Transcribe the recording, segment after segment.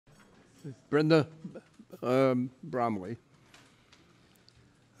Brenda Bromley.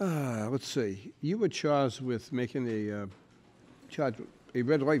 Let's see. You were charged with making a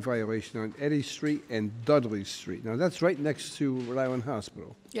red light violation on Eddy Street and Dudley Street. Now, that's right next to Rhode Island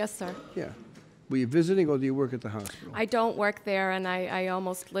Hospital. Yes, sir. Yeah. Were you visiting or do you work at the hospital? I don't work there, and I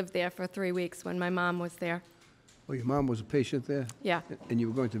almost lived there for 3 weeks when my mom was there. Oh, your mom was a patient there? Yeah. And you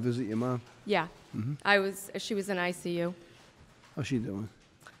were going to visit your mom? Yeah. She was in ICU. How's she doing?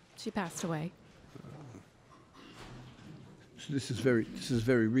 She passed away. So this is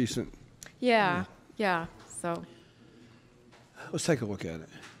very recent. Yeah. So, Let's take a look at it.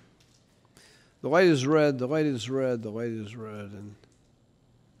 The light is red, the light is red, the light is red, and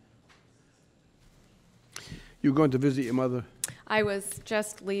you were going to visit your mother? I was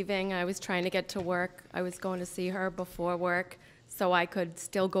just leaving. I was trying to get to work. I was going to see her before work so I could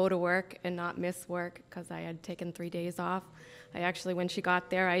still go to work and not miss work because I had taken 3 days off. I actually, when she got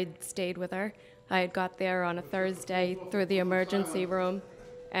there, I stayed with her. I had got there on a Thursday through the emergency room,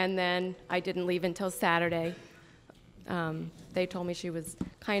 and then I didn't leave until Saturday. They told me she was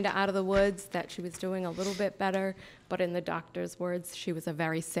kind of out of the woods, that she was doing a little bit better, but in the doctor's words, she was a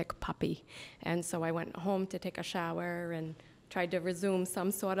very sick puppy. And so I went home to take a shower and tried to resume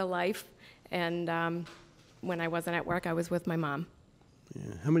some sort of life. And when I wasn't at work, I was with my mom.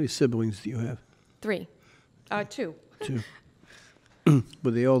 Yeah. How many siblings do you have? 3. 2. 2.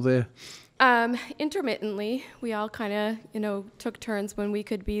 Were they all there? Intermittently. We all kind of, took turns when we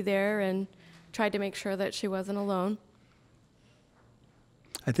could be there and tried to make sure that she wasn't alone.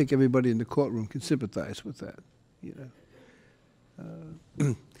 I think everybody in the courtroom can sympathize with that.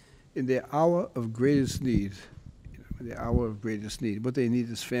 In their hour of greatest need, what they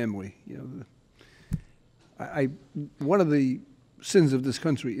need is family. One of the sins of this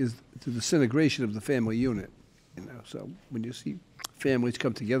country is the disintegration of the family unit. So when you see families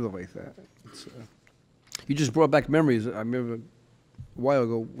come together like that, you just brought back memories. I remember a while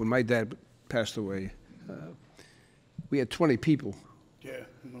ago when my dad passed away. We had 20 people. Yeah,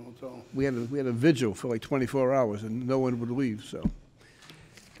 it's all. We had a vigil for like 24 hours, and no one would leave. So,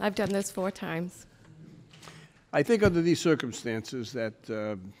 I've done this 4 times. I think under these circumstances, that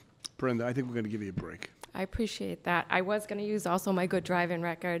Brenda, I think we're going to give you a break. I appreciate that. I was going to use also my good driving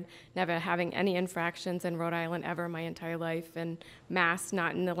record, never having any infractions in Rhode Island ever my entire life, and Mass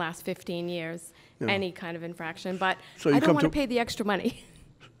not in the last 15 years, any kind of infraction. But So I don't want to pay the extra money.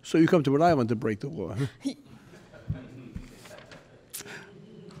 So you come to Rhode Island to break the law, huh?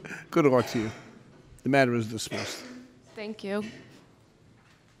 Good luck to you. The matter is dismissed. Thank you.